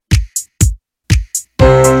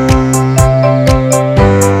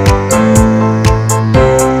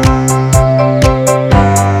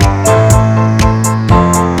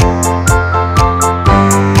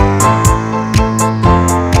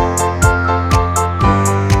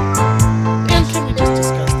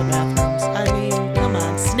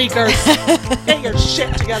Get your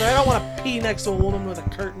shit together. I don't want to pee next to a woman with a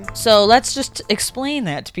curtain. So let's just explain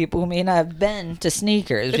that to people who may not have been to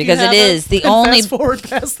Sneakers, If because you it is the haven't, only fast forward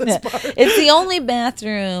past this part. it's the only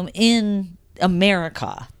bathroom in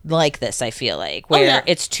America like this, I feel like, where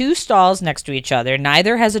it's two stalls next to each other.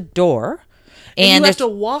 Neither has a door. And you have to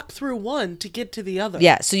walk through one to get to the other.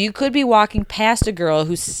 Yeah, so you could be walking past a girl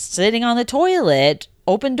who's sitting on the toilet,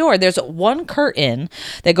 open door. There's one curtain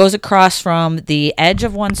that goes across from the edge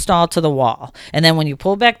of one stall to the wall. And then when you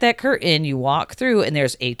pull back that curtain, you walk through and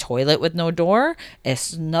there's a toilet with no door,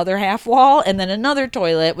 another half wall, and then another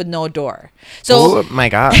toilet with no door. So, oh my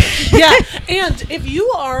gosh. Yeah, and if you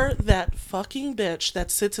are that fucking bitch that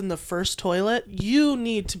sits in the first toilet, you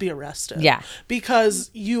need to be arrested. Yeah. Because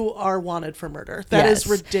you are wanted for murder. That is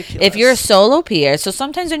ridiculous. If you're a solo peer, so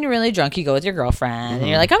sometimes when you're really drunk, you go with your girlfriend and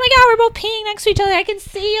you're like, oh my God, we're both peeing next to each other. I can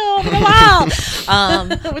see you over the wall.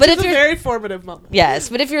 But it's a very formative moment. Yes,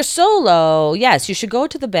 but if you're solo, yes, you should go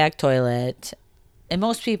to the back toilet. And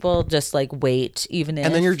most people just like wait, even if.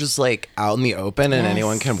 And then you're just like out in the open and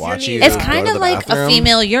anyone can watch you. It's go kind to of the like bathroom. a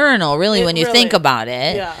female urinal, really, when you think about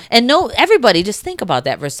it. Yeah. And no, everybody just think about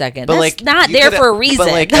that for a second. But that's like, not there for a reason.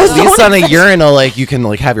 But like at least on a urinal, like you can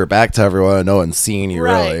like have your back to everyone and no one's seeing you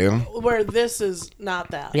really. Where this is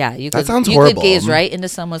not that. Yeah, you that could, sounds you horrible. could gaze right into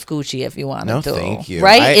someone's Gucci if you wanted no, to. Thank you.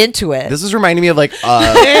 Right into it. This is reminding me of like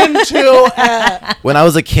into it. When I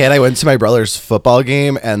was a kid, I went to my brother's football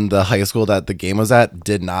game, and the high school that the game was at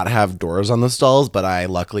did not have doors on the stalls, but I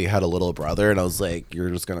luckily had a little brother, and I was like,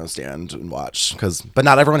 you're just gonna stand and watch, but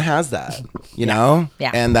not everyone has that, you know?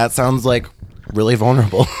 Yeah. And that sounds like really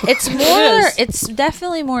vulnerable. It's more, it's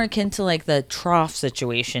definitely more akin to like the trough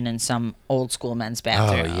situation in some old school men's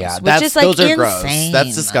bathrooms. Oh yeah, which is like those are insane. gross.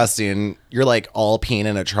 That's disgusting. You're like all peeing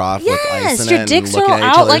in a trough with ice in it. Your dicks and are looking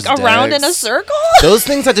at each out like other's around dicks. in a circle. Those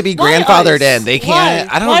things have to be grandfathered in. They can't.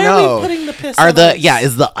 Why? I don't Why know. Are we putting the piss Are on the ice?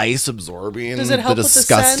 is the ice absorbing Does it help the with the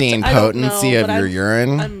disgusting scent? I don't potency know, of but your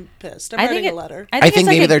urine? I'm pissed. I'm writing a letter. I think it's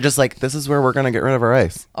maybe like they're just like, this is where we're gonna get rid of our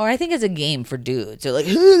ice. Or I think it's a game for dudes. They're like,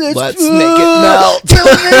 let's make it melt.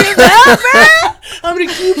 How many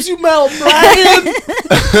cubes you melt, Brian?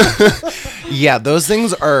 Yeah, those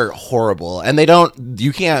things are horrible, and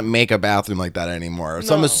you can't make a bathroom like that anymore.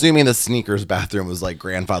 So I'm assuming the Sneakers bathroom was like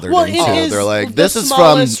grandfathered Well, in it too. is They're like, the this is from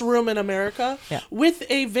smallest room in America with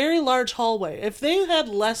a very large hallway. If they had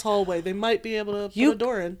less hallway, they might be able to put a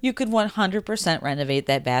door in. You could 100% renovate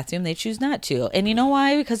that bathroom. They choose not to. And you know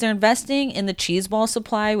why? Because they're investing in the cheese ball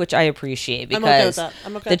supply, which I appreciate. Because I'm okay with that.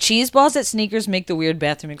 I'm okay. The cheese balls at Sneakers make the weird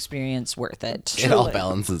bathroom experience worth it. It all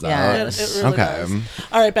balances out. It really does.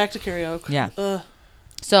 All right, back to karaoke. Yeah.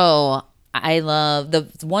 So I love the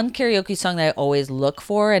one karaoke song that I always look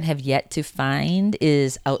for and have yet to find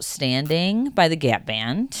is Outstanding by the Gap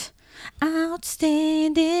Band.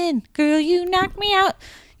 Outstanding, girl, you knock me out.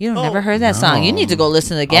 You never heard that song. You need to go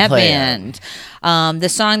listen to the Gap Band. The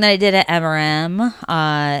song that I did at MRM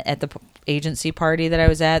at the agency party that I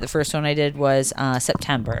was at, the first one I did was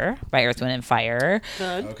September by Earth, Wind, and Fire.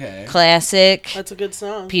 Good. Okay. Classic. That's a good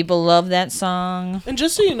song. People love that song. And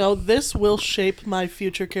just so you know, this will shape my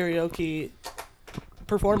future karaoke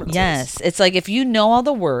performances. Yes. It's like if you know all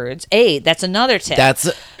the words, that's another tip. That's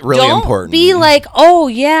really important. Don't be like, oh,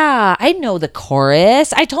 yeah, I know the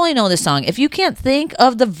chorus. I totally know this song. If you can't think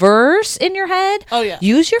of the verse in your head,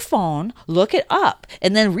 use your phone, look it up,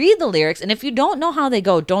 and then read the lyrics. And if you don't know how they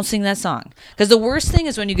go, don't sing that song. Because the worst thing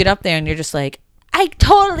is when you get up there and you're just like, I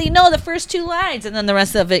totally know the first two lines, and then the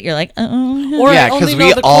rest of it, you're like, Or yeah, because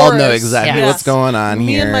we all know exactly what's going on Me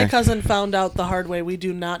here. and my cousin found out the hard way. We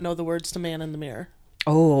do not know the words to Man in the Mirror.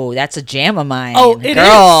 Oh, that's a jam of mine. Oh, it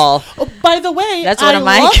Girl. is. Oh, by the way, That's one I of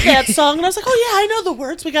my love that song. And I was like, oh, yeah, I know the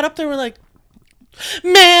words. We got up there, we're like,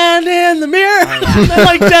 Man in the Mirror. And then,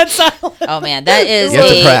 like, dead silent. Oh, man, that is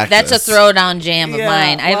that's a throwdown jam of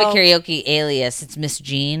mine. I have a karaoke alias. It's Miss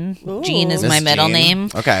Jean. Ooh. Jean is Miss my middle Jean. name.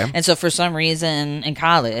 Okay. And so for some reason in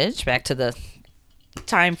college, back to the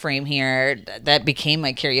time frame here, that became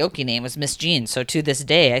my karaoke name was Miss Jean. So to this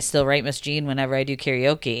day, I still write Miss Jean whenever I do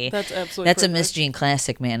karaoke. That's absolutely That's perfect. a Miss Jean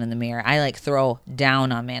classic, Man in the Mirror. I like throw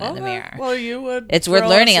down on Man in the Mirror. Well, you would. It's worth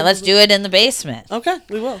learning it. Let's do it in the basement. Okay,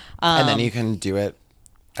 we will. And then you can do it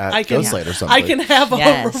at Ghostlight or something. I can have a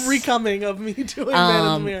Yes. recoming of me doing Man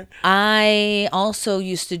in the Mirror. I also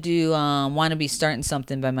used to do "Want to Be Starting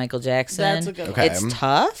Something" by Michael Jackson. That's a good one. Okay. It's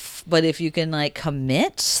tough, but if you can like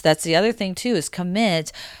commit, that's the other thing too, is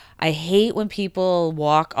commit. I hate when people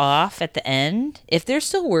walk off at the end. If there's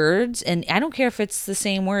still words, and I don't care if it's the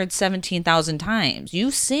same word 17,000 times, you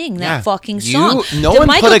sing that fucking song. No Did one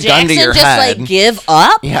Michael put a gun Jackson to your just head. like give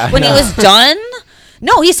up Yeah, when he no. was done?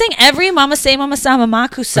 No, he sang every Mama Say Mama Sa Mama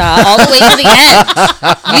Kusa all the way to the end.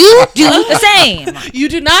 You do the same. You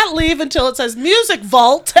do not leave until it says music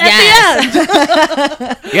vault at the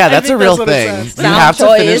end. Yeah, that's a real thing. You have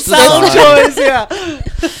to finish the song.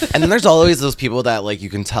 And then there's always those people that like you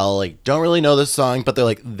can tell like don't really know this song, but they're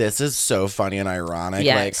like, this is so funny and ironic.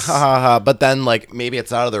 Like ha ha ha. But then like maybe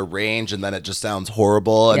it's out of their range and then it just sounds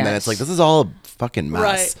horrible. And then it's like, this is all a fucking mess.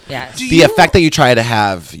 Right. Yes. The effect that you try to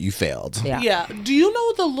have, you failed. Yeah. Do you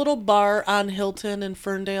know the little bar on Hilton in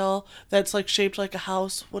Ferndale that's like shaped like a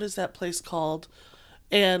house? What is that place called?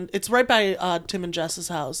 And it's right by Tim and Jess's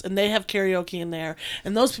house, and they have karaoke in there.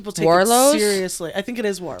 And those people take Warlow's? it seriously. I think it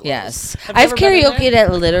is Warlow's. Yes, I've karaokeed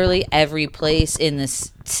at literally every place in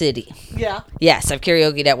this city. Yeah. Yes, I've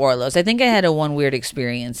karaokeed at Warlow's. I think I had one weird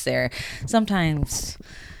experience there. Sometimes,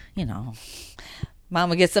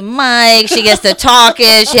 Mama gets a mic. She gets to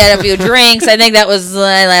talking. She had a few drinks. I think that was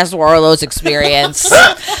my last Warlow's experience.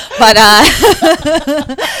 But other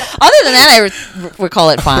than that, I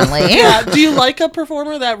recall it fondly. Yeah. Do you like a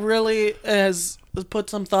performer that really has put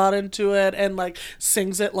some thought into it and like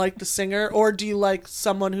sings it like the singer, or do you like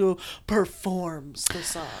someone who performs the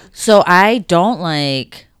song? So I don't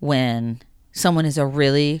like when someone is a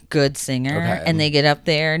really good singer and they get up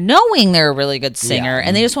there knowing they're a really good singer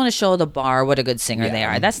and they just want to show the bar what a good singer they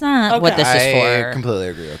are. That's not what this is for. I completely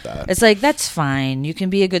agree with that. It's like, that's fine. You can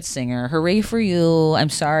be a good singer. Hooray for you. I'm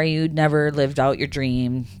sorry you never lived out your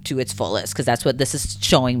dream to its fullest, because that's what this is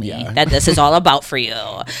showing me, that this is all about for you.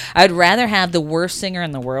 I'd rather have the worst singer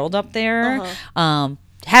in the world up there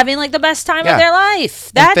having like the best time of their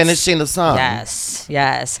life. That's finishing the song. Yes.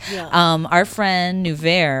 Yeah. Our friend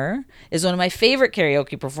Nuvair is one of my favorite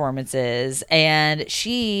karaoke performances, and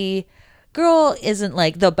girl isn't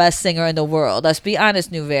like the best singer in the world. Let's be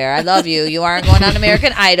honest, Nuvair. I love you. You aren't going on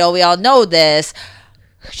American Idol. We all know this.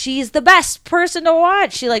 She's the best person to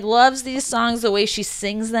watch. She like loves these songs. The way she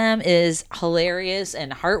sings them is hilarious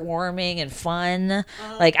and heartwarming and fun.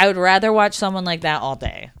 Like, I would rather watch someone like that all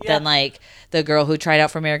day than like the girl who tried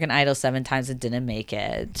out for American Idol 7 times and didn't make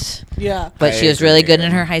it. Yeah. But she was really good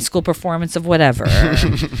in her high school performance of whatever.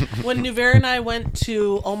 When Nuvair and I went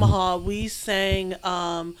to Omaha, we sang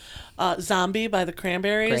Zombie by the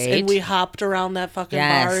Cranberries. Great. And we hopped around that fucking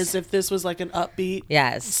bar as if this was like an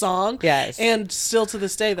upbeat song. Yes. And still to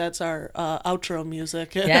this day, that's our outro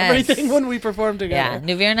music and everything when we perform together.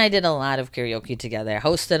 Yeah. Nuvair and I did a lot of karaoke together.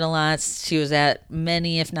 Hosted a lot. She was at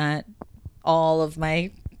many, if not all of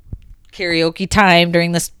my karaoke time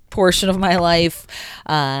during this portion of my life.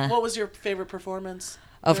 What was your favorite performance?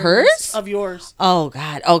 Of hers? Of yours. Oh,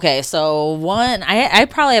 God. Okay, so one, I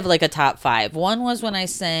probably have like a top 5. One was when I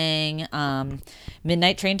sang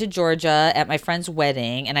Midnight Train to Georgia at my friend's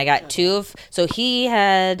wedding, and I got so he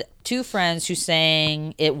had 2 friends who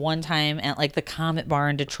sang it one time at like the Comet Bar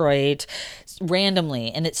in Detroit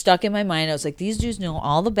randomly, and it stuck in my mind. I was like, these dudes know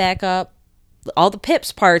all the backup, all the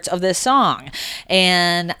pips parts of this song,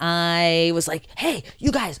 and I was like, hey,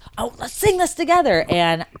 you guys, let's sing this together.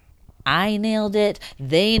 And I nailed it.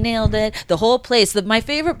 They nailed it. The whole place. My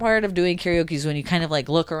favorite part of doing karaoke is when you kind of like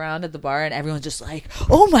look around at the bar and everyone's just like,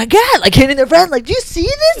 "Oh my god!" Like hitting their friend, like, "Do you see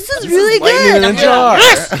this? This is really good." In a jar.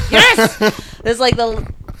 Yes. There's like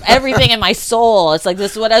everything in my soul. It's like,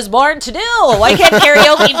 this is what I was born to do. Why can't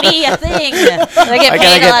karaoke be a thing that I get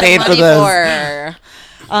paid a lot of money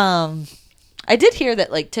for? I did hear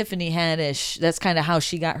that like Tiffany Haddish, that's kind of how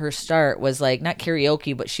she got her start, was like not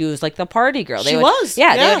karaoke, but she was like the party girl. They would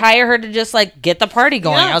hire her to just like get the party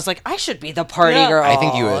going. I was like, I should be the party girl. I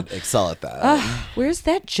think you would excel at that. Where's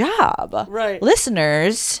that job? Right.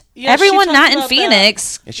 Listeners, everyone not in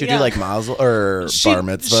Phoenix. It should do like mazel or bar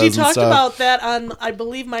mitzvahs. She talked about that on, I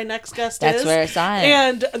believe, My Next Guest That's where I saw it.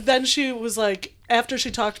 And then she was like, after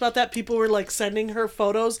she talked about that, people were like sending her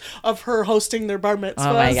photos of her hosting their bar mitzvahs.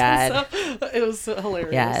 Oh my God. And stuff. It was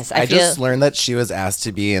hilarious. Yes. I just learned that she was asked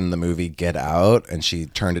to be in the movie Get Out, and she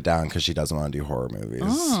turned it down because she doesn't want to do horror movies.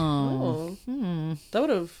 That would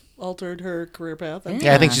have altered her career path.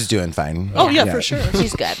 Yeah, I think she's doing fine. Oh, yeah, for sure.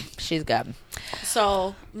 She's good. She's good.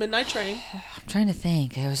 So, Midnight Train. I'm trying to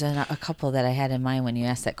think. There was a couple that I had in mind when you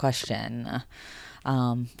asked that question. But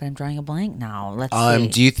I'm drawing a blank now. Let's see.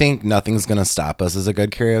 Do you think Nothing's Gonna Stop Us is a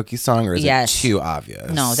good karaoke song, or is it too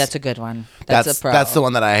obvious? No, that's a good one. That's a pro. That's the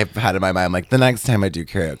one that I've had in my mind. Like, the next time I do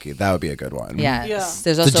karaoke, that would be a good one. Yes. Yeah.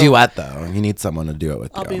 There's It's also a duet, though. You need someone to do it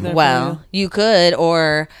with I'll you. be there. Well, you could,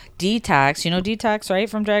 or Detox, you know Detox, right,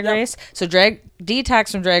 from Drag Race? So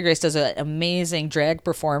Detox from Drag Race does an amazing drag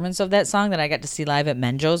performance of that song that I got to see live at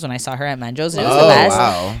Menjo's when I saw her at Menjo's. And it was the best.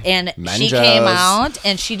 Wow. And Menjo's. She came out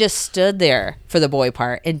and she just stood there for the boy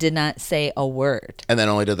part and did not say a word. And then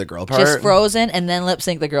only did the girl part? Just frozen and then lip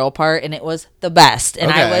sync the girl part, and it was the best.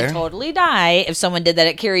 And I would totally die if someone did that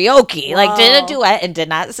at karaoke. Wow. Like did a duet and did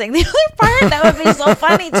not sing the other part. That would be so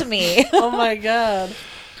funny to me. Oh my God.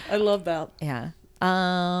 I love that. Yeah.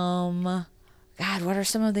 God, what are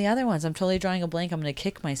some of the other ones? I'm totally drawing a blank. I'm going to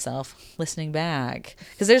kick myself listening back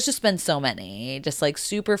because there's just been so many, just like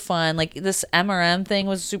super fun. Like this MRM thing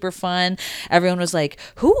was super fun. Everyone was like,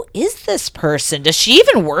 who is this person? Does she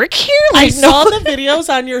even work here? Like, I saw the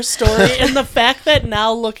videos on your story, and the fact that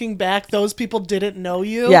now looking back, those people didn't know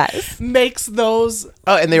you makes those.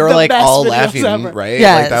 Oh, and they were like all laughing, ever. Right?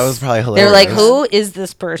 Yes. Like that was probably hilarious. They're like, who is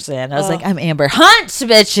this person? I was like, I'm Amber Hunt,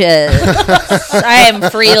 bitches. I am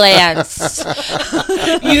freelance.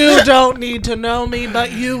 You don't need to know me,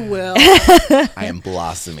 but you will. I am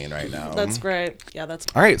blossoming right now. That's great. Yeah, that's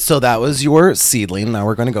all right. So that was your seedling. Now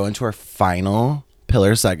we're going to go into our final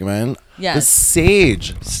pillar segment. Yes. The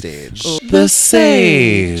sage stage. Ooh. The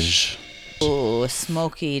sage. Ooh,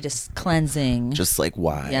 smoky, just cleansing. Just like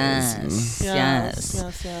wise. Yes.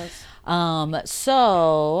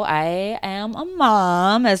 So I am a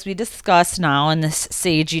mom, as we discussed now in this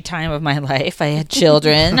sagey time of my life. I had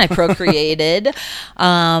children, I procreated,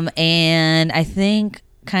 and I think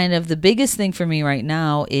kind of the biggest thing for me right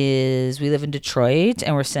now is we live in Detroit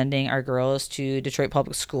and we're sending our girls to Detroit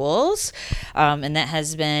Public Schools, and that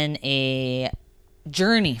has been a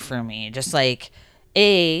journey for me, just like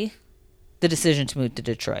the decision to move to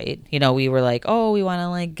Detroit. You know, we were like, oh, we want to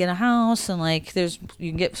like get a house and like you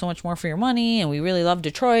can get so much more for your money, and we really love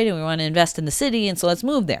Detroit and we want to invest in the city, and so let's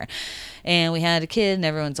move there. And we had a kid and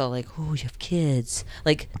everyone's all like, oh, you have kids.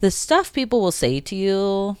 Like the stuff people will say to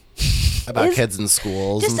you about kids in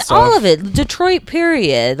schools just and stuff. All of it. Detroit,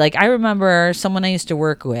 period. Like I remember someone I used to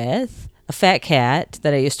work with, a fat cat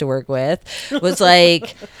that I used to work with, was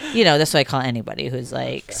like, you know, that's what I call anybody who's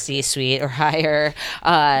like C-suite or higher,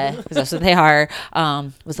 because that's what they are,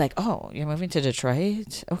 was like, oh, you're moving to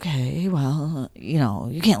Detroit? Okay, well, you know,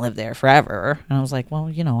 you can't live there forever. And I was like, well,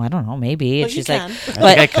 you know, I don't know, maybe. And she's like, I think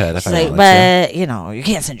I could if I wanted but, you know, you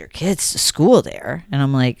can't send your kids to school there. And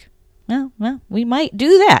I'm like, well, we might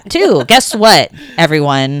do that too. Guess what,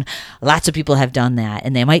 everyone? Lots of people have done that,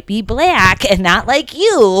 and they might be black and not like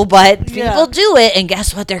you, but people do it, and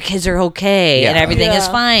guess what? Their kids are okay, and everything is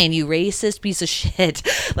fine. You racist piece of shit.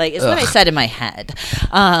 Like, it's what I said in my head.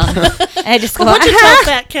 I just go, why'd you tell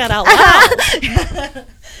that cat out loud?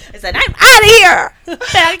 I said, I'm out of here,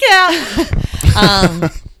 fat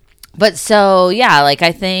cat. But so, yeah, like,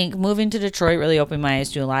 I think moving to Detroit really opened my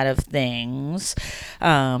eyes to a lot of things.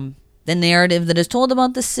 The narrative that is told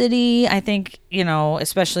about the city, I think, you know,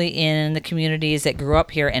 especially in the communities that grew up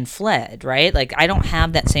here and fled, right? Like, I don't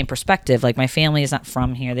have that same perspective. Like, my family is not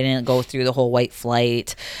from here. They didn't go through the whole white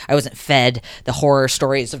flight. I wasn't fed the horror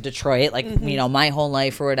stories of Detroit, like, you know, my whole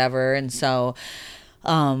life or whatever. And so,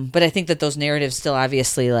 but I think that those narratives still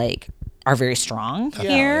obviously, like, are very strong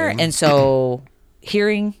here. And so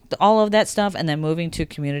hearing all of that stuff and then moving to a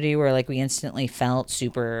community where like we instantly felt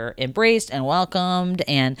super embraced and welcomed,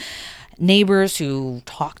 and neighbors who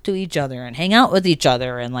talk to each other and hang out with each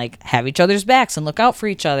other and like have each other's backs and look out for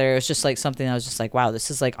each other. It was just like something that was just like, wow,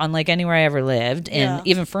 this is like unlike anywhere I ever lived. And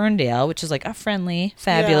even Ferndale, which is like a friendly,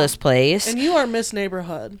 fabulous place. And you are Miss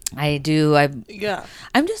Neighborhood. I do.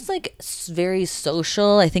 I'm just like very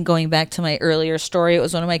social. I think going back to my earlier story, it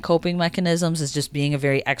was one of my coping mechanisms is just being a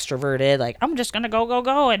very extroverted, like I'm just going to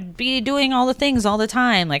go and be doing all the things all the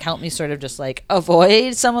time. Like help me sort of just like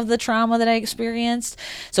avoid some of the trauma that I experienced.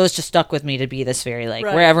 So it's just stuck with me to be this very like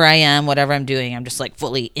wherever I am, whatever I'm doing, I'm just like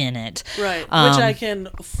fully in it. Right. Which I can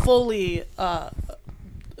fully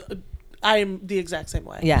I'm the exact same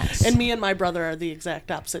way. Yes. And me and my brother are the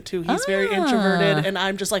exact opposite too. He's very introverted and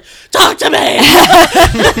I'm just like, talk to me.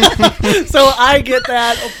 So I get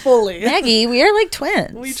that fully. Maggie, we are like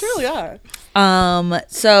twins. We truly are.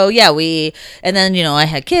 So yeah, and then, you know, I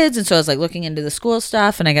had kids, and so I was like looking into the school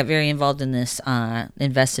stuff, and I got very involved in this,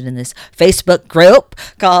 invested in this Facebook group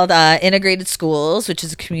called, Integrated Schools, which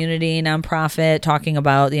is a community nonprofit talking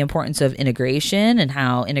about the importance of integration and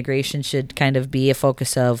how integration should kind of be a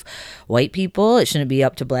focus of white people. It shouldn't be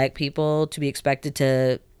up to black people to be expected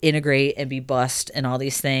to integrate and be bused and all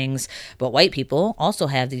these things, but white people also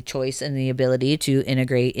have the choice and the ability to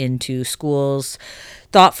integrate into schools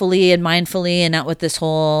thoughtfully and mindfully, and not with this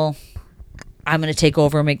whole I'm going to take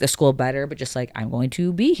over and make the school better, but just like, I'm going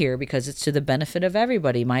to be here because it's to the benefit of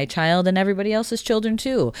everybody, my child and everybody else's children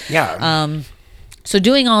too. Yeah. So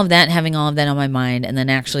doing all of that and having all of that on my mind, and then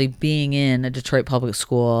actually being in a Detroit public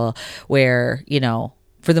school where, you know,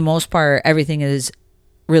 for the most part, everything is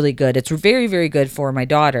really good. It's very, very good for my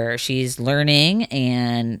daughter. She's learning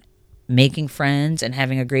and making friends and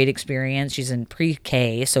having a great experience. She's in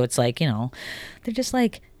pre-K, so it's like, you know, they're just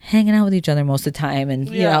like hanging out with each other most of the time. And,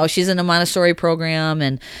 you know, she's in a Montessori program,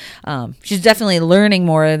 and she's definitely learning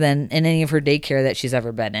more than in any of her daycare that she's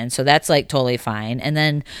ever been in. So that's like totally fine. And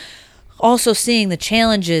then also seeing the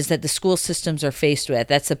challenges that the school systems are faced with.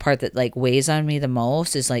 That's the part that like weighs on me the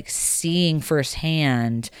most, is like seeing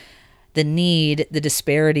firsthand the need, the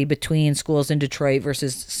disparity between schools in Detroit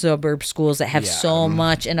versus suburb schools that have so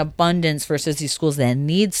much in abundance versus these schools that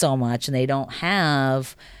need so much and they don't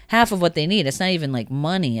have half of what they need. It's not even like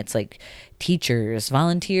money. It's like teachers,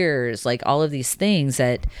 volunteers, like all of these things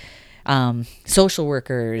that social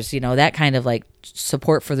workers, you know, that kind of like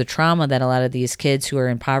support for the trauma that a lot of these kids who are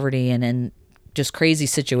in poverty and in just crazy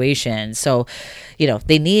situations. So, you know,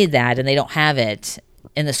 they need that and they don't have it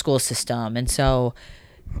in the school system. And so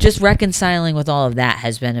just reconciling with all of that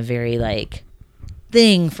has been a very like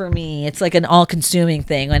thing for me. It's like an all-consuming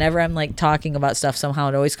thing. Whenever I'm like talking about stuff, somehow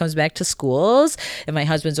it always comes back to schools. And my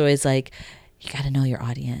husband's always like, you got to know your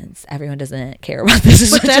audience. Everyone doesn't care about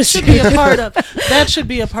this. But that should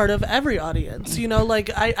be a part of every audience. You know,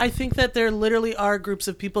 like I think that there literally are groups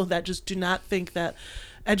of people that just do not think that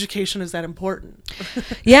education is that important.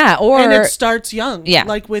 Yeah, and it starts young. Yeah,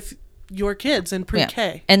 like with your kids in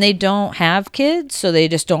pre-K. Yeah. And they don't have kids, so they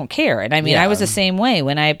just don't care. And I mean, I was the same way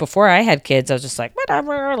before I had kids. I was just like,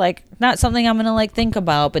 whatever, like not something I'm gonna like think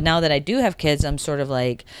about. But now that I do have kids, I'm sort of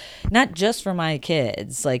like, not just for my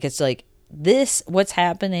kids. Like it's like, this, what's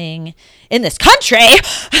happening in this country.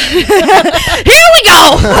 Here we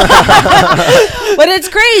go. But it's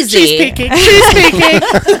crazy. She's peeking.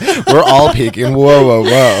 We're all peeking. Whoa.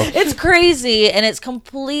 It's crazy, and it's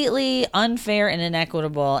completely unfair and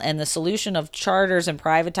inequitable, and the solution of charters and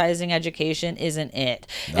privatizing education isn't it.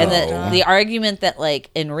 No. And the argument that like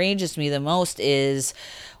enrages me the most is,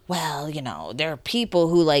 well, you know, there are people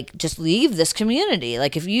who like just leave this community.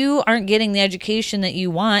 Like if you aren't getting the education that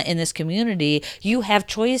you want in this community, you have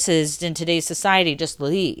choices in today's society, just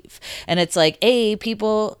leave. And it's like,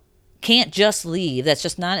 people can't just leave. That's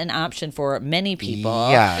just not an option for many people.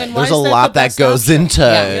 Yeah, there's a lot that goes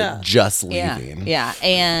into just leaving. Yeah.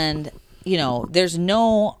 And, you know, there's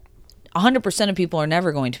no 100% of people are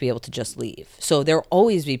never going to be able to just leave. So there'll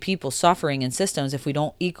always be people suffering in systems if we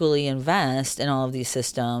don't equally invest in all of these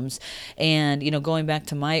systems. And, you know, going back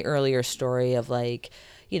to my earlier story of like,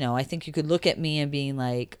 you know, I think you could look at me and being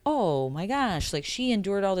like, oh my gosh, like she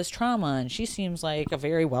endured all this trauma and she seems like a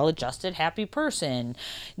very well-adjusted, happy person.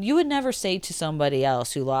 You would never say to somebody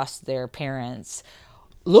else who lost their parents,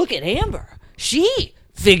 look at Amber, she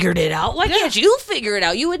figured it out. Why can't you figure it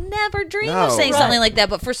out? You would never dream of saying something like that.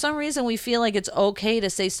 But for some reason, we feel like it's okay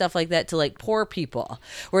to say stuff like that to like poor people,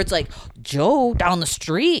 where it's like, Joe down the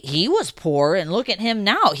street, he was poor, and look at him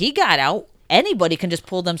now. He got out. Anybody can just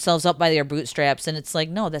pull themselves up by their bootstraps, and it's like,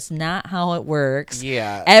 no, that's not how it works.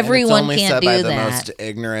 Yeah, everyone and it's only can't said do by that. The most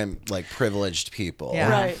ignorant, like privileged people.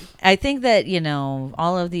 Yeah. Right. I think that, you know,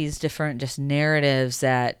 all of these different just narratives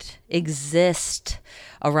that exist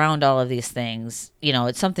around all of these things, you know,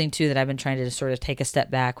 it's something too that I've been trying to sort of take a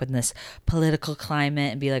step back with this political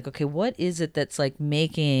climate and be like, okay, what is it that's like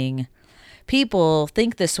making people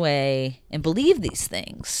think this way and believe these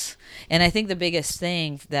things? And I think the biggest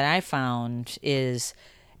thing that I found is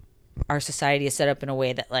our society is set up in a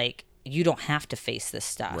way that like, you don't have to face this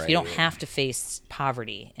stuff. Right. You don't have to face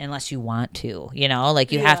poverty unless you want to, you know,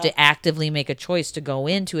 like you have to actively make a choice to go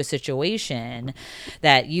into a situation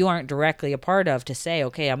that you aren't directly a part of to say,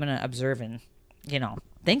 okay, I'm going to observe and, you know,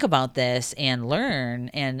 think about this and learn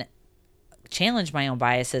and challenge my own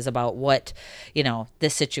biases about what, you know,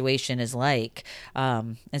 this situation is like.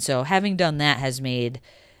 And so having done that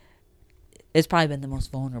it's probably been the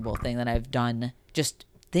most vulnerable thing that I've done, just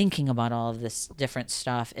thinking about all of this different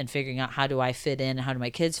stuff and figuring out how do I fit in, how do my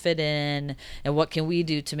kids fit in, and what can we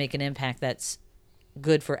do to make an impact that's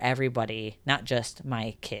good for everybody, not just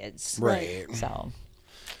my kids. Right. So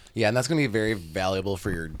yeah, and that's going to be very valuable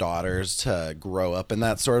for your daughters to grow up in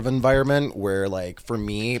that sort of environment where, like, for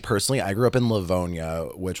me personally, I grew up in Livonia,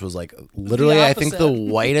 which was, like, literally, I think, the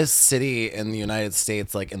whitest city in the United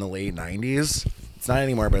States, like, in the late 90s. It's not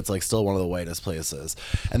anymore, but it's, like, still one of the whitest places.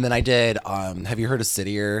 And then I did, have you heard of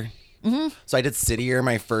Citier? So I did city year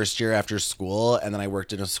my first year after school, and then I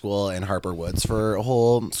worked in a school in Harper Woods for a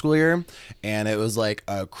whole school year, and it was like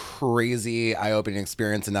a crazy eye-opening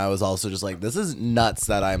experience. And I was also just like, this is nuts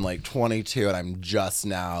that I'm like 22 and I'm just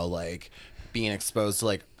now like being exposed to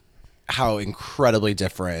like how incredibly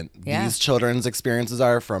different these children's experiences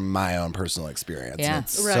are from my own personal experience. Yeah. And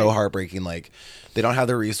it's so heartbreaking. Like, they don't have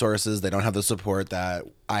the resources, they don't have the support that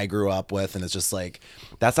I grew up with, and it's just like,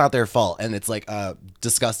 that's not their fault. And it's like a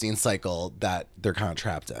disgusting cycle that they're kind of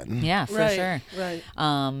trapped in. Yeah, for sure. Right.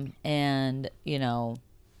 And, you know,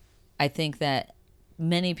 I think that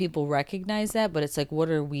many people recognize that, but it's like, what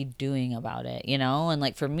are we doing about it? You know? And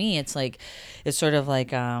like, for me, it's like, it's sort of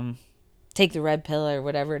like, take the red pill or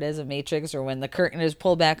whatever it is in Matrix, or when the curtain is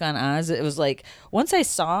pulled back on Oz, it was like, once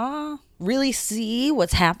I really see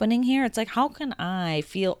what's happening here, it's like, how can I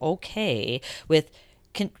feel okay with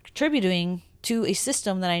contributing to a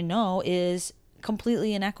system that I know is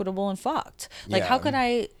completely inequitable and fucked? Like, how could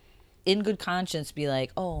I, in good conscience, be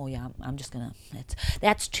like, oh yeah, I'm just gonna,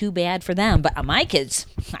 that's too bad for them, but my kids,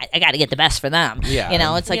 I got to get the best for them. You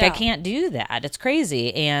know, it's like, I can't do that. It's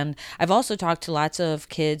crazy. And I've also talked to lots of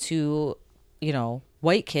kids who, you know,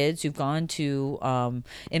 white kids who've gone to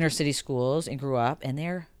inner city schools and grew up, and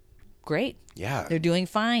they're great. Yeah. They're doing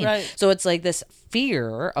fine. Right. So it's like this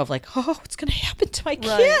fear of like, oh, what's going to happen to my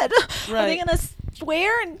kid? Are they going to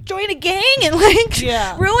swear and join a gang and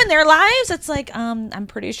like ruin their lives? It's like, I'm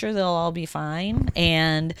pretty sure they'll all be fine.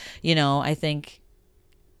 And, you know, I think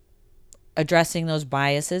addressing those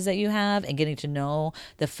biases that you have and getting to know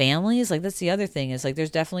the families, like, that's the other thing, is like, there's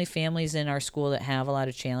definitely families in our school that have a lot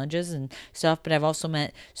of challenges and stuff, but I've also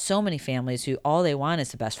met so many families who all they want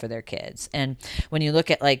is the best for their kids. And when you look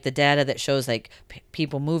at like the data that shows like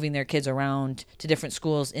people moving their kids around to different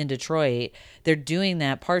schools in Detroit, they're doing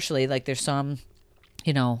that partially, like, there's some,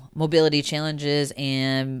 you know, mobility challenges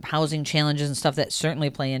and housing challenges and stuff that certainly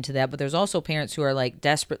play into that. But there's also parents who are like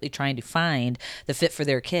desperately trying to find the fit for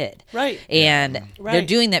their kid. Right. And they're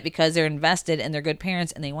doing that because they're invested and they're good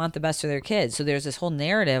parents and they want the best for their kids. So there's this whole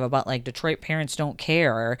narrative about like Detroit parents don't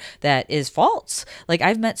care that is false. Like,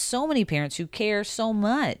 I've met so many parents who care so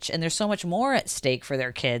much, and there's so much more at stake for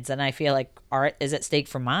their kids. And I feel like art is at stake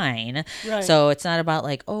for mine. Right. So it's not about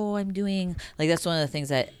like, oh, I'm doing, like, that's one of the things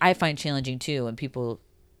that I find challenging too. And people,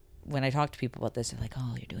 when I talk to people about this, they're like,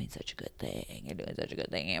 oh, you're doing such a good thing. You're doing such a good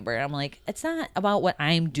thing, Amber. And I'm like, it's not about what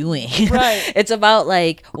I'm doing. Right. It's about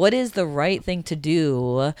like, what is the right thing to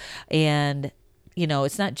do? And, you know,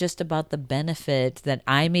 it's not just about the benefit that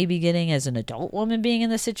I may be getting as an adult woman being in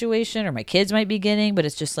this situation, or my kids might be getting, but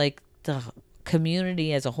it's just like the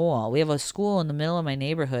community as a whole. We have a school in the middle of my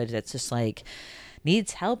neighborhood that's just like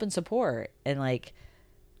needs help and support, and like,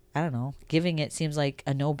 I don't know, giving it seems like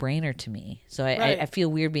a no-brainer to me. So I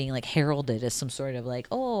feel weird being like heralded as some sort of like,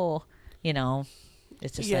 oh, you know,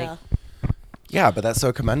 it's just like, yeah, but that's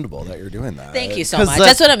so commendable that you're doing that. Thank you so much.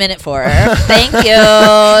 That's what I'm in it for. Thank you.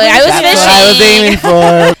 I was fishing. What I was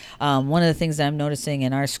aiming for. One of the things that I'm noticing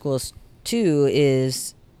in our schools too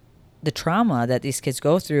is the trauma that these kids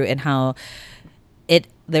go through, and how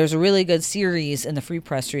there's a really good series in the Free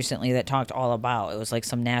Press recently that talked all about, it was like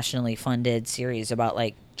some nationally funded series about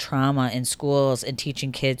like trauma in schools and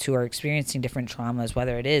teaching kids who are experiencing different traumas,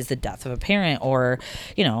 whether it is the death of a parent, or,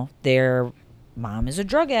 you know, their mom is a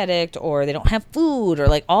drug addict, or they don't have food, or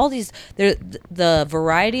like all these, the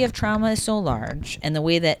variety of trauma is so large, and the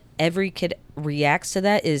way that every kid reacts to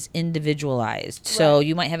that is individualized. So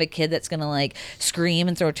you might have a kid that's gonna like scream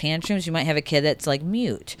and throw tantrums. You might have a kid that's like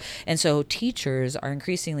mute. And so teachers are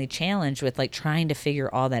increasingly challenged with like trying to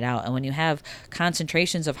figure all that out. And when you have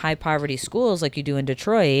concentrations of high poverty schools like you do in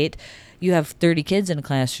Detroit, you have 30 kids in a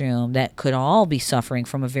classroom that could all be suffering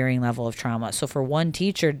from a varying level of trauma. So for one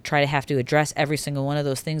teacher to try to have to address every single one of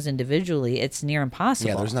those things individually, it's near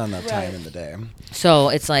impossible. Yeah, there's not enough time in the day. So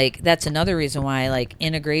it's like, that's another reason why like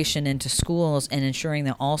integration into schools and ensuring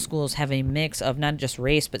that all schools have a mix of not just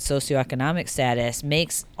race but socioeconomic status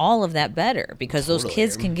makes all of that better, because those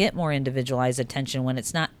kids can get more individualized attention when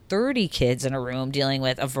it's not 30 kids in a room dealing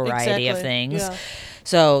with a variety of things. Yeah.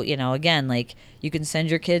 So, you know, again, like, you can send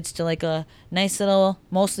your kids to like a nice little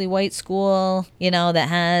mostly white school, you know, that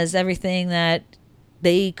has everything that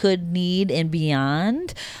they could need and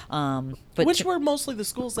beyond. But which were mostly the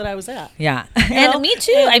schools that I was at. Yeah. And me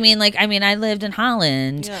too. I mean, I lived in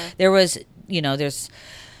Holland. Yeah. There was, you know, there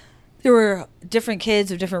were different kids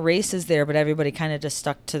of different races there, but everybody kind of just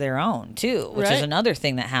stuck to their own too, which is another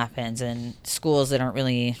thing that happens in schools that aren't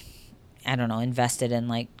really, I don't know, invested in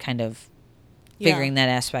like kind of figuring that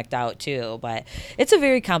aspect out too. But it's a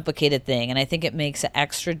very complicated thing, and I think it makes it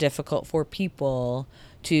extra difficult for people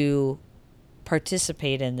to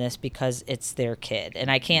participate in this because it's their kid. And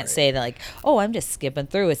I can't say that like, oh, I'm just skipping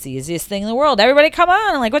through. It's the easiest thing in the world. Everybody come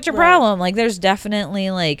on. Like, what's your problem? Like, there's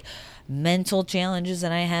definitely like mental challenges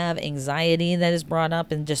that I have, anxiety that is brought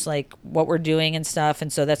up, and just like what we're doing and stuff.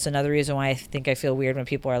 And so that's another reason why I think I feel weird when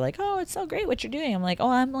people are like, oh, it's so great what you're doing. I'm like, oh,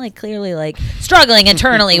 I'm like clearly like struggling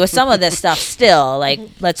internally with some of this stuff still. Like,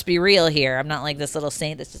 let's be real here. I'm not like this little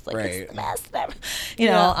saint that's just like, it's the best ever. You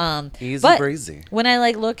know, easy but breezy. When I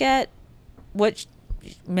like look at what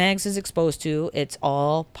Mags is exposed to, it's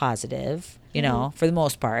all positive, you know, for the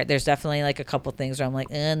most part. There's definitely like a couple things where I'm like,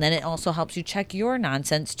 and then it also helps you check your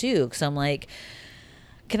nonsense too, because I'm like,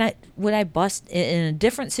 would I bust in a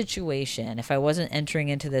different situation if I wasn't entering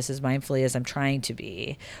into this as mindfully as I'm trying to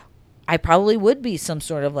be? I probably would be some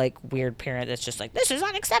sort of like weird parent that's just like, this is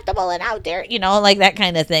unacceptable and out there, you know, like that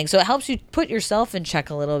kind of thing. So it helps you put yourself in check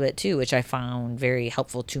a little bit too, which I found very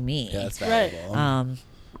helpful to me. Yeah, that's valuable.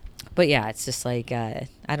 But yeah, it's just like, I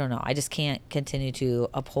don't know. I just can't continue to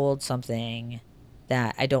uphold something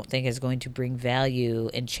that I don't think is going to bring value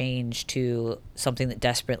and change to something that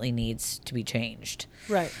desperately needs to be changed.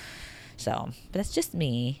 Right. So, but that's just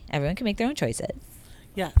me. Everyone can make their own choices.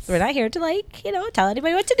 Yes. We're not here to like, you know, tell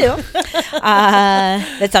anybody what to do.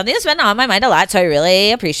 That's something that's been on my mind a lot. So I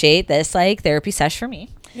really appreciate this like therapy sesh for me.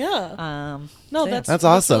 Yeah. No, that's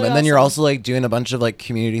awesome. really And then you're awesome. also like doing a bunch of like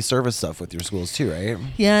community service stuff with your schools too, right?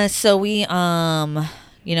 Yeah. So we,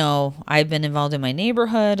 you know, I've been involved in my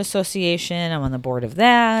neighborhood association. I'm on the board of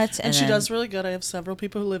that. And she does really good. I have several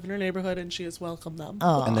people who live in her neighborhood, and she has welcomed them.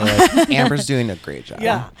 Oh. And they're like, Amber's doing a great job.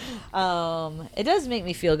 Yeah. It does make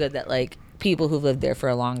me feel good that like people who've lived there for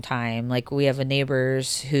a long time, like we have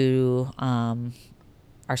neighbors who,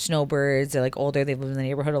 are snowbirds. They're like older. They've lived in the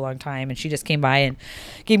neighborhood a long time. And she just came by and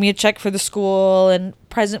gave me a check for the school and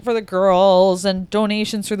present for the girls and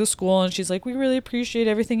donations for the school. And she's like, we really appreciate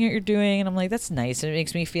everything that you're doing. And I'm like, that's nice. And it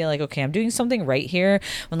makes me feel like, okay, I'm doing something right here.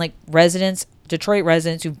 When like Detroit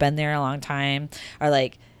residents who've been there a long time are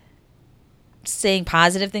like saying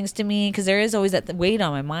positive things to me. Cause there is always that weight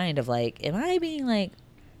on my mind of like, am I being like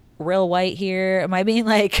real white here? Am I being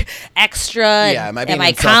like extra? Yeah, am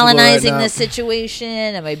I colonizing this situation?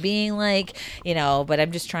 Am I being like, you know, but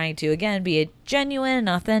I'm just trying to again be a genuine and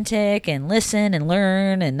authentic and listen and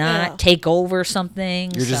learn and not take over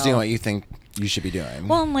something. You're just doing what you think you should be doing.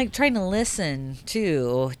 Well, I'm like trying to listen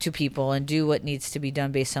to people and do what needs to be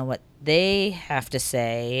done based on what they have to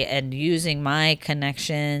say, and using my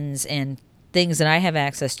connections and things that I have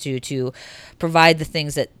access to provide the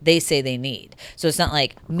things that they say they need. So it's not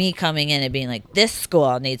like me coming in and being like, this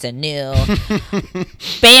school needs a new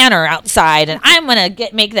banner outside and I'm going to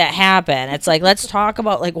make that happen. It's like, let's talk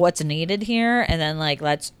about like what's needed here. And then like,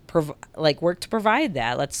 let's work to provide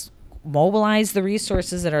that. Let's mobilize the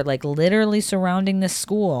resources that are like literally surrounding this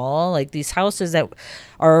school. Like these houses that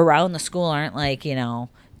are around the school aren't like, you know,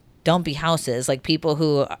 dumpy houses. Like people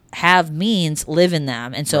who have means live in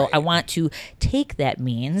them, and so I want to take that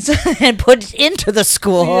means and put it into the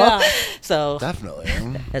school. Yeah. So definitely,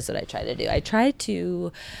 that's what I try to do. I try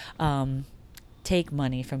to take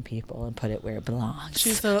money from people and put it where it belongs.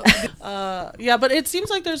 Yeah, but it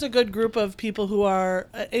seems like there's a good group of people who are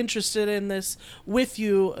interested in this with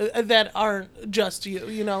you that aren't just you,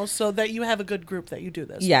 you know, so that you have a good group that you do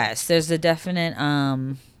this. Yes, there's a definite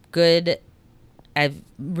good. I've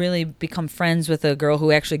really become friends with a girl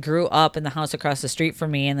who actually grew up in the house across the street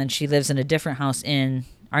from me, and then she lives in a different house in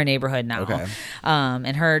our neighborhood now. Okay.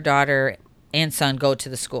 And her daughter and son go to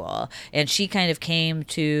the school, and she kind of came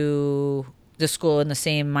to the school in the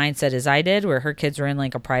same mindset as I did, where her kids were in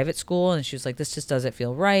like a private school, and she was like, this just doesn't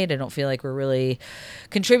feel right. I don't feel like we're really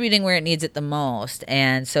contributing where it needs it the most.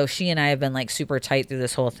 And so she and I have been like super tight through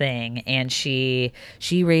this whole thing, and she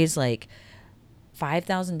raised like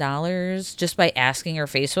 $5,000 just by asking her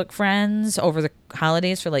Facebook friends over the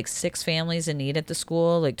holidays for like 6 families in need at the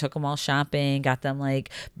school. Like took them all shopping, got them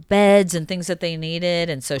like beds and things that they needed.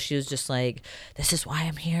 And so she was just like, this is why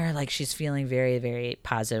I'm here. Like she's feeling very, very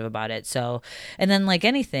positive about it. So, and then like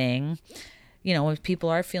anything, you know, if people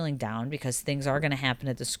are feeling down because things are going to happen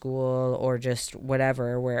at the school or just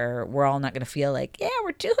whatever, where we're all not going to feel like, yeah,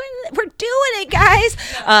 we're doing it, guys.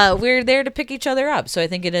 We're there to pick each other up. So I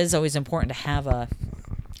think it is always important to have a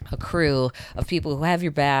crew of people who have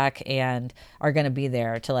your back and are going to be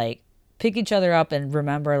there to like pick each other up and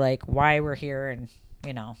remember like why we're here and,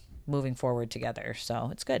 you know, moving forward together. So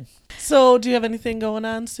it's good. So do you have anything going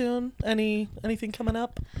on soon? Anything coming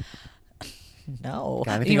up? No.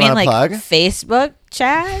 Anything You you mean want to like plug? Facebook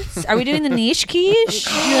chats? Are we doing the niche quiche?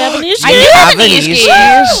 Do you have a niche I quiche? do have a niche niche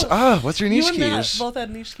quiche. quiche. Oh, what's your niche You and Matt quiche? both had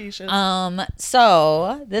niche quiches.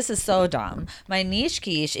 So this is so dumb. My niche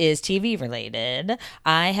quiche is TV related.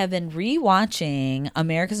 I have been rewatching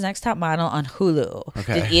America's Next Top Model on Hulu.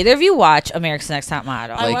 Okay. Did either of you watch America's Next Top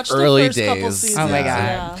Model? I Like watched early the first couple days. seasons. Oh my God.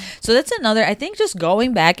 Yeah. So that's another, I think just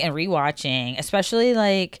going back and rewatching, especially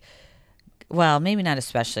like, well, maybe not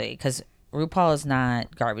especially because RuPaul is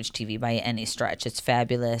not garbage TV by any stretch. It's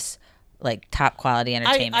fabulous, like top quality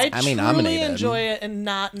entertainment. I Emmy truly nominated. enjoy it and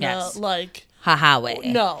not Yes. like Haha way.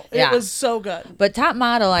 no, it Yeah. was so good. But Top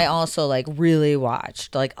Model, I also like really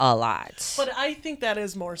watched like a lot. But I think that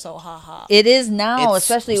is more so haha. It is now, It's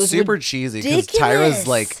especially it was super cheesy because ridiculous. Tyra's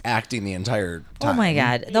like acting the entire time. Oh my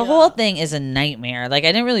god, the whole thing is a nightmare. Like I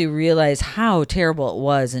didn't really realize how terrible it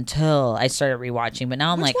was until I started rewatching. But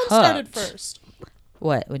now I'm Which like one started hooked. first?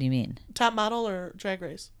 What? What do you mean? Top Model or Drag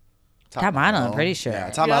Race? Top Model, I'm pretty sure.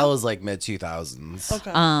 Yeah, Top Yeah? Model was like mid 2000s.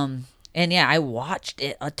 Okay. And yeah, I watched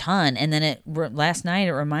it a ton. And then last night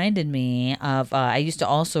it reminded me of I used to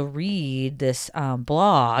also read this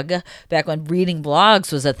blog back when reading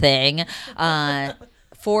blogs was a thing.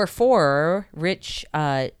 4 Rich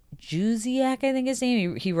Juziak, I think his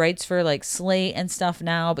name. He writes for like Slate and stuff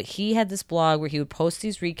now, but he had this blog where he would post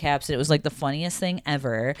these recaps, and it was like the funniest thing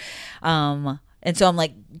ever. And so I'm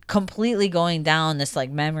like completely going down this like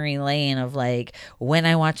memory lane of like when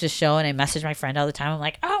I watch the show, and I message my friend all the time. I'm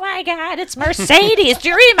like, oh my God, it's Mercedes. Do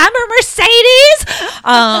you remember Mercedes?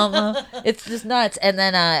 It's just nuts. And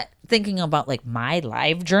then thinking about like my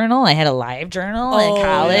live journal. I had a live journal in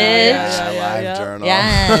college. Live journal.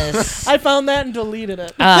 Yes. I found that and deleted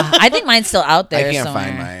it. I think mine's still out there. I can't somewhere.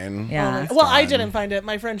 find mine. Yeah. Well, I didn't find it.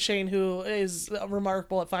 My friend Shane, who is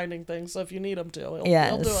remarkable at finding things, so if you need him to,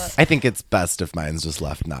 he'll do it. I think it's best if mine's just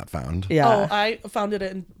left not found. Yeah. Oh, I found it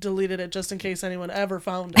and deleted it just in case anyone ever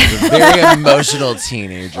found it. Very emotional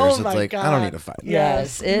teenager. Oh So it's my like, God. I don't need to find it.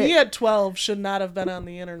 Yes. Me at 12 should not have been on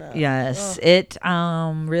the internet. Yes, it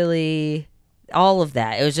really all of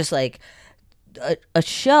that. It was just like a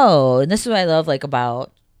show, and this is what I love like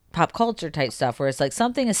about pop culture type stuff, where it's like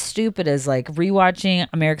something as stupid as like rewatching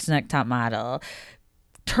America's Next Top Model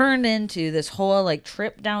turned into this whole like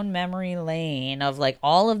trip down memory lane of like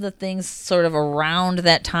all of the things sort of around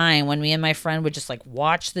that time when me and my friend would just like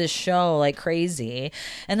watch this show like crazy.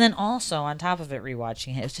 And then also on top of it,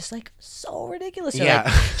 rewatching it was just like so ridiculous. You're Yeah.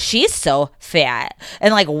 like, she's so fat,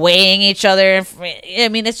 and like weighing each other. I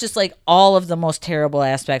mean, it's just like all of the most terrible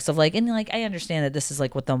aspects of like, and like I understand that this is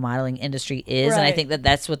like what the modeling industry is, and I Right. think that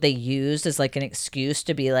that's what they used as like an excuse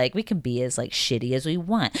to be like, we can be as like shitty as we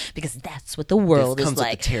want because that's what the world This is comes with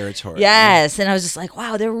like. the territory. Yes, and I was just like,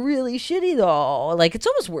 wow, they're really shitty though. Like it's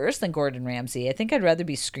almost worse than Gordon Ramsay. I think I'd rather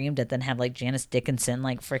be screamed at than have like Janice Dickinson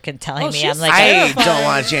like freaking telling me she's I'm like I terrifying. don't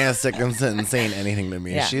want Janice Dickinson saying anything to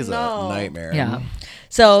me. Yeah. She's No. a nightmare. yeah.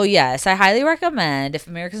 So yes, I highly recommend if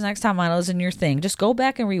America's Next Top Model isn't your thing, just go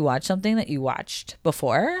back and rewatch something that you watched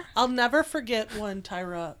before. I'll never forget when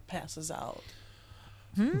Tyra passes out.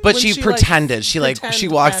 But When she she, pretended. like, she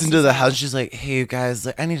pretend walks into passes the out. house. She's like, "Hey, you guys,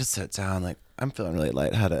 like, I need to sit down. Like, I'm feeling really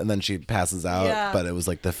lightheaded." And then she passes out. Yeah. But it was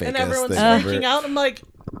like the fakest And everyone's thing ever. freaking out. I'm like,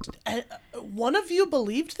 one of you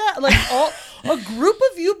believed that? Like, a group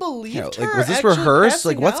of you believed Yeah, like, her? was this actually rehearsed?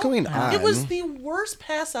 Like, passing what's out? going on? It was the worst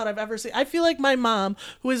pass out I've ever seen. I feel like my mom,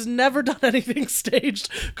 who has never done anything staged,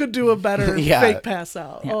 could do a better Yeah. fake pass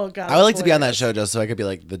out. Oh, God. I would like it's to be on that hilarious. show just so I could be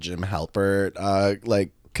like the Jim Halpert,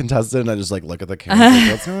 like contestant. I just like look at the camera.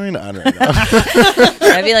 Like, what's going on right now?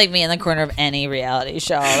 That'd be like me in the corner of any reality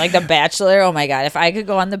show, like The Bachelor. Oh my God, if I could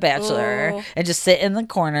go on The Bachelor Oh. and just sit in the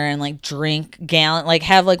corner and like drink gallon, like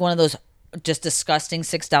have like one of those just disgusting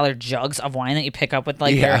 $6 jugs of wine that you pick up with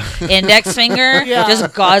like Yeah. your index finger, Yeah.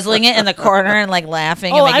 just guzzling it in the corner and like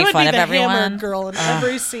laughing and Oh, I making would fun be of the everyone. hammer girl in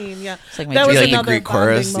every scene. Yeah, like my that was dream. Be like the another Greek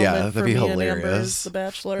chorus. bonding Yeah, moment that'd for be me and hilarious. Amber's The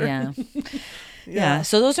Bachelor. Yeah. Yeah,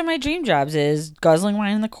 so those are my dream jobs: is guzzling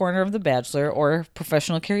wine in the corner of The Bachelor or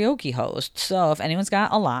professional karaoke host. So if anyone's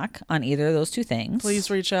got a lock on either of those two things, Please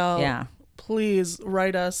reach out. Yeah. Please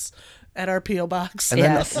write us at our P.O. box. And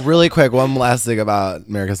Yes. then really quick, one last thing about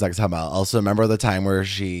America's Next Top Model. Also, remember the time where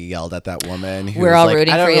she yelled at that woman who we're was all like,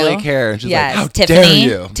 rooting I don't for you. really care. And she's Yes, like, how Tiffany.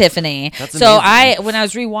 dare you? Tiffany. That's So amazing. when I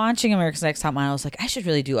was rewatching America's Next Top Model, I was like, I should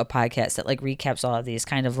really do a podcast that like recaps all of these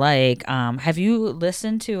kind of like. Have you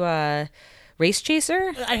listened to Race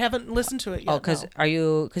Chaser? I haven't listened to it yet. Oh, because have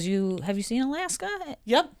you seen Alaska?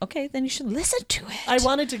 Yep. Okay, then you should listen to it. I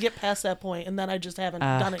wanted to get past that point, and then I just haven't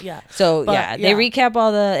done it yet. So they recap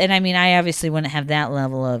all and I mean, I obviously wouldn't have that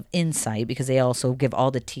level of insight because they also give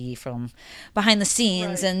all the tea from behind the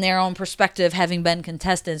scenes and their own perspective, having been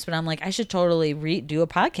contestants. But I'm like, I should totally do a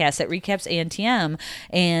podcast that recaps ANTM,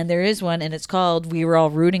 and there is one, and it's called "We Were All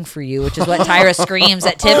Rooting for You," which is what Tyra screams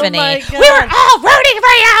at Tiffany. Oh my God. We were all rooting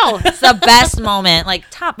for you. It's the best moment, like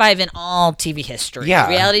top 5 in all TV history. Yeah.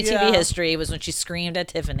 Reality TV history was when she screamed at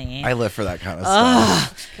Tiffany. I live for that kind of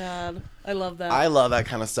stuff. God, I love that. I love that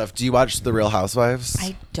kind of stuff. Do you watch The Real Housewives?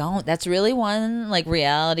 I don't. That's really one like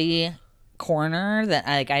reality corner that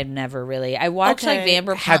I've never really. I watched like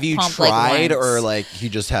Vanderpump. Have you Pump, tried, like, or like you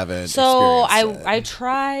just haven't? So experienced it? I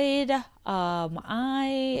tried.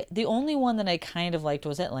 The only one that I kind of liked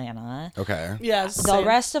was Atlanta. Okay. Yes. The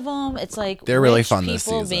rest of them, it's like they're really rich fun this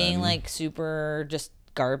people season. being like super just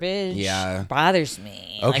garbage. Yeah. Bothers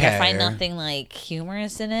me. Like Okay. I find nothing like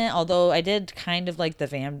humorous in it. Although I did kind of like the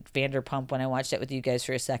Vanderpump when I watched it with you guys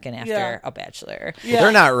for a second after A Bachelor. Well,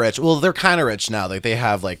 they're not rich. Well, they're kind of rich now. Like they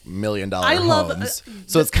have like $1 million homes.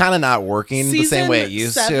 So it's kind of not working the same way it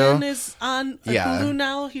used to. Season 7 is on Hulu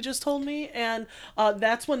now. He just told me, and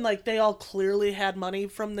that's when like they all clearly had money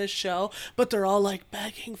from this show, but they're all like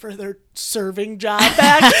begging for their serving job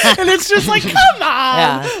back, and it's just like, come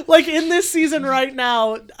on. Like in this season right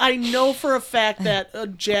now, I know for a fact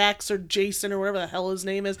that Jax or Jason or whatever the hell his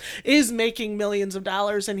name is making millions of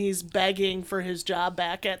dollars, and he's begging for his job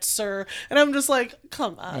back at SUR, and I'm just like,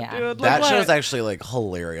 come on, dude. Like, that show's actually like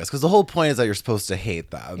hilarious because the whole point is that you're supposed to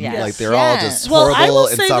hate them. Yes. Like they're all just well, horrible, I will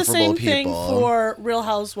say the insufferable same thing people. for Real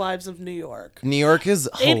Housewives of New York. New York is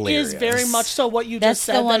hilarious. It is very much so what you That's just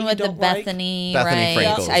said. the one that with you the don't like. Bethany, Bethany right?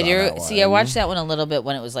 Frankel's I on do that see. I one. watched that one a little bit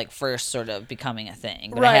when it was like first sort of becoming a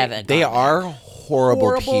thing, but I Right. haven't. They gone are back.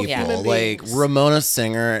 horrible people. human Like beings. Ramona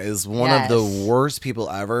Singer is one of Yes. the worst people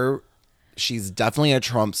ever. She's definitely a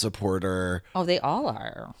Trump supporter. Oh, they all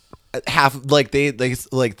are. Half like they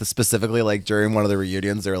like specifically like during one of the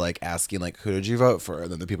reunions they're like asking like who did you vote for, and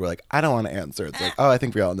then the people are like I don't want to answer. It's like, oh, I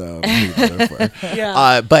think we all know who you voted for.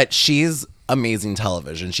 Yeah. But she's amazing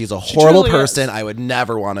television. She's a horrible truly person. is. I would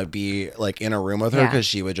never want to be like in a room with her Yeah. because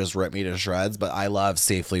she would just rip me to shreds. But I love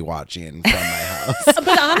safely watching from my house.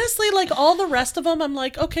 But honestly, like all the rest of them, I'm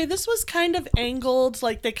like, okay, this was kind of angled.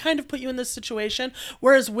 Like they kind of put you in this situation.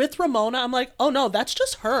 Whereas with Ramona, I'm like, oh no, that's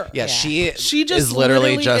just her. Yeah, Yeah. She just is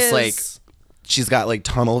literally just is- like she's got like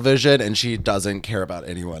tunnel vision and she doesn't care about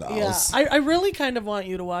anyone Yeah, else. I really kind of want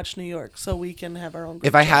you to watch New York so we can have our own.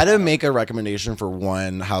 If I had to make a recommendation for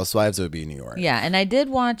one Housewives, it would be New York. Yeah, and I did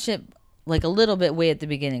watch it like a little bit way at the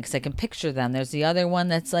beginning because I can picture them. There's the other one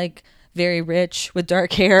that's like very rich with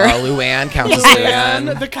dark hair. Luann, Countess Luann,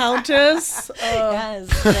 Luann. the Countess.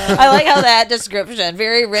 Yes. I like how that description,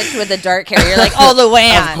 very rich with the dark hair. You're like, oh,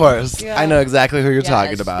 Luann. Of course. Yeah. I know exactly who you're Yes.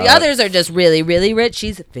 talking about. The others are just really, really rich.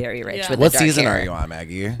 She's very rich Yeah. with What the dark season hair. are you on,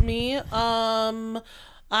 Maggie? Me,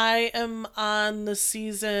 I am on the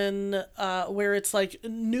season where it's like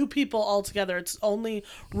new people all together. It's only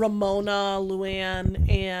Ramona, Luann,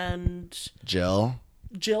 and Jill?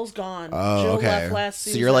 Jill's gone. Oh, Jill okay. left last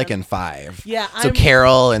season. So you're like in 5. Yeah, So I'm-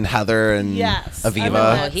 Carol and Heather and Yes, I'm in Aviva.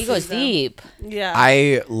 that. Oh, he goes season. deep. Yeah.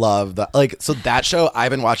 I love that. Like, so that show I've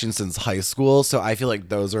been watching since high school. So I feel like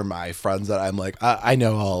those are my friends that I'm like, I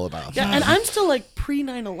know all about. Yeah, and I'm still like pre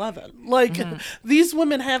 9/11. Like these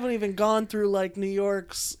women haven't even gone through like New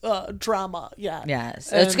York's drama yet.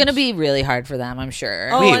 Yes. And- It's going to be really hard for them, I'm sure.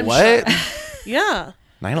 Oh, Wait, I'm what? sure. Yeah,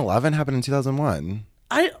 9/11 happened in 2001.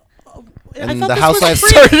 I And thought the this was Housewives pre-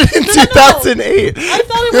 started in No. 2008. I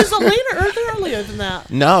thought it was earlier than that.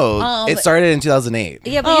 No, it started in 2008.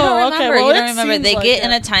 Yeah, but you don't Oh, remember. okay, well, you don't it remember. seems They like get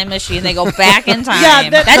in it. a time machine. They go back in time. Yeah,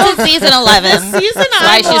 that's in season 11. The season That's why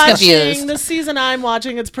I'm she's watching, confused. the season I'm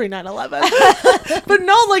watching, it's pre 9/11. But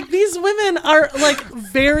no, like these women are like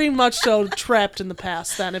very much so trapped in the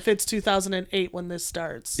past. Then, if it's 2008 when this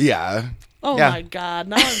starts. Yeah. Oh Yeah. my god!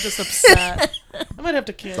 Now I'm just upset. I might have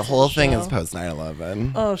to cancel The whole thing show. is post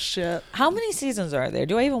 9/11. Oh shit! How many seasons are there?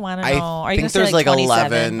 Do I even want to know? Are I you think gonna there's say like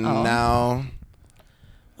 27? 11 Oh. now.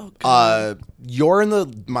 Oh god. You're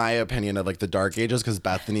in my opinion of like the dark ages because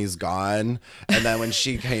Bethany's gone, and then when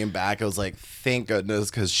she came back, I was like, thank goodness,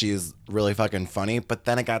 because she's really fucking funny. But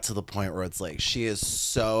then it got to the point where it's like she is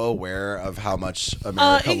so aware of how much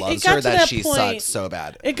America It loves got her to that that she point- sucks so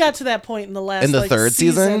bad. It got to that point in the last In the like, third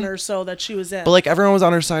season? or so that she was in. But like everyone was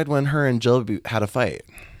on her side when her and Jill had a fight.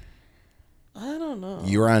 I don't know.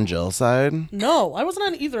 You were on Jill's side. No, I wasn't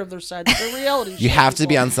on either of their sides. They're reality. You show have to be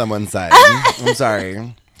people. on someone's side. I'm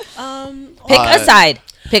sorry. Pick a side.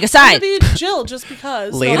 Pick a side. I'm gonna be Jill just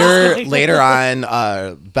because. Later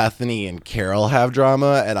on, Bethany and Carol have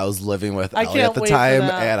drama, and I was living with Ellie at the time,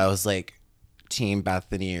 and I was like, Team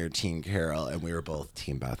Bethany or Team Carol, and we were both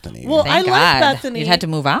Team Bethany. Well, I like Bethany. You had to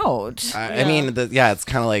move out. I mean, it's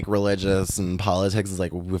kind of like religious and politics. Is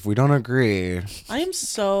like, if we don't agree. I am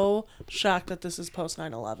so shocked that this is post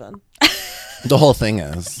 9/11. The whole thing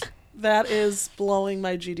is. That is blowing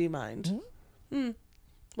my GD mind.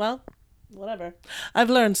 Well, whatever. I've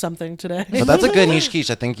learned something today. But that's a good niche quiche.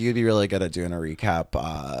 I think you'd be really good at doing a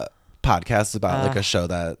recap podcast about like a show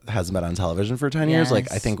that hasn't been on television for 10 years.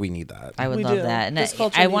 Like, I think we need that. I would love that. And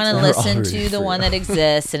I want to listen to the one that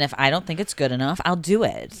exists. And if I don't think it's good enough, I'll do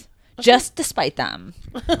it. Just despite them.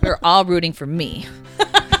 We're all rooting for me.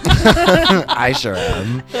 I sure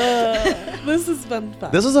am. This has been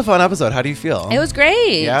fun. This was a fun episode. How do you feel? It was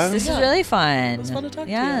great. Yeah? This is really fun. It was fun to talk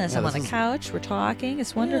to you. Yes, I'm on the couch. We're talking.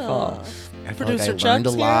 It's wonderful. I feel like I learned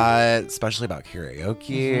a lot, especially about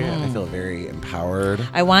karaoke. And I feel very empowered.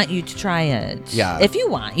 I want you to try it. Yeah. If you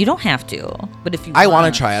want. You don't have to. But if you I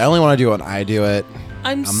want to try it. I only want to do it when I do it.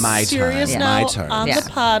 I'm my serious turn. now. My turn. On the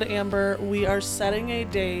pod, Amber, we are setting a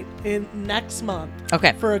date in next month.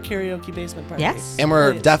 Okay. For a karaoke basement party. Yes. And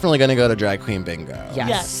we're definitely going to go to Drag Queen Bingo.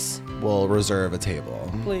 Yes. We'll reserve a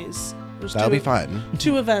table. Please. That'll be fun.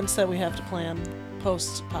 2 events that we have to plan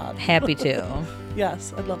post pod. Happy to.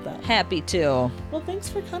 Yes, I'd love that. Happy to. Well, thanks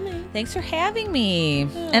for coming. Thanks for having me.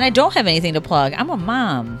 And I don't have anything to plug. I'm a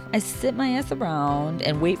mom. I sit my ass around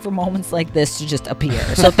and wait for moments like this to just appear.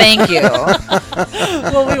 So thank you.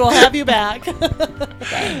 Well, we will have you back.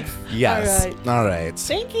 Thanks. Yes. All right.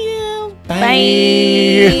 Thank you.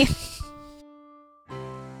 Bye.